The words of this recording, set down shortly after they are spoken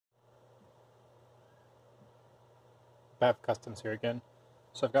Bav Customs here again.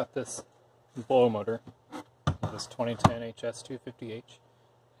 So I've got this blow motor, this 2010 HS250H,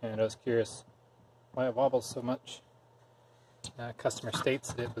 and I was curious why it wobbles so much. Customer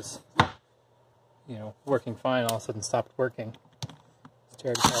states that it was, working fine, all of a sudden stopped working. Let's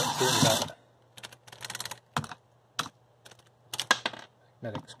tear it apart and see what we got.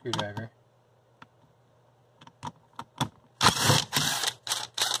 Magnetic screwdriver.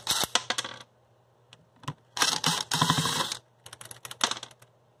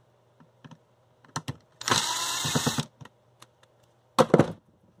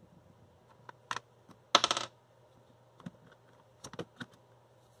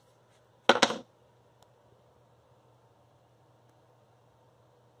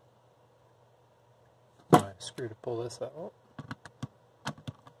 Screw to pull this out.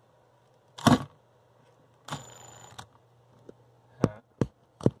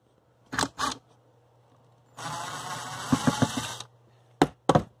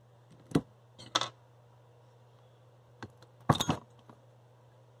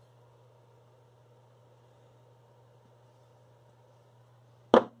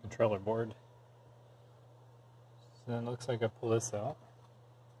 Controller board. So then it looks like I pull this out.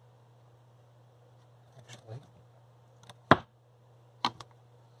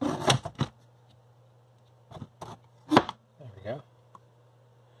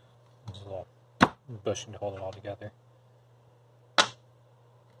 There's a little bushing to hold it all together.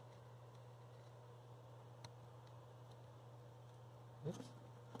 Oops.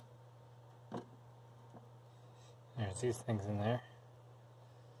 There's these things in there.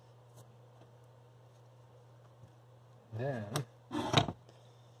 Then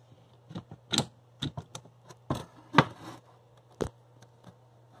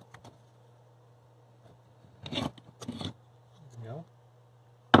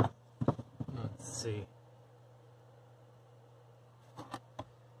see,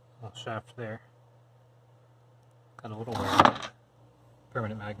 little shaft there, got a little wear on it,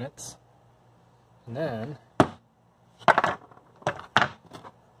 permanent magnets, and then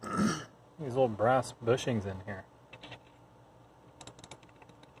these little brass bushings in here.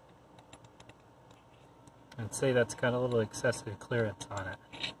 I'd say that's got a little excessive clearance on it.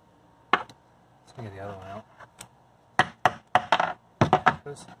 Let's get the other one out.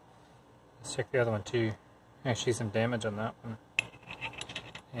 Let's check the other one too. Actually, some damage on that one.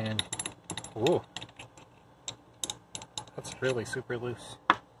 And, ooh, that's really super loose.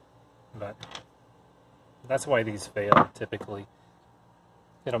 But that's why these fail typically.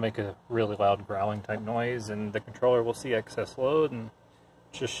 It'll make a really loud growling type noise, and the controller will see excess load and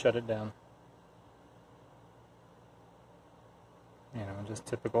just shut it down. Just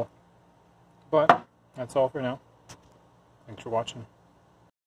typical. But that's all for now. Thanks for watching.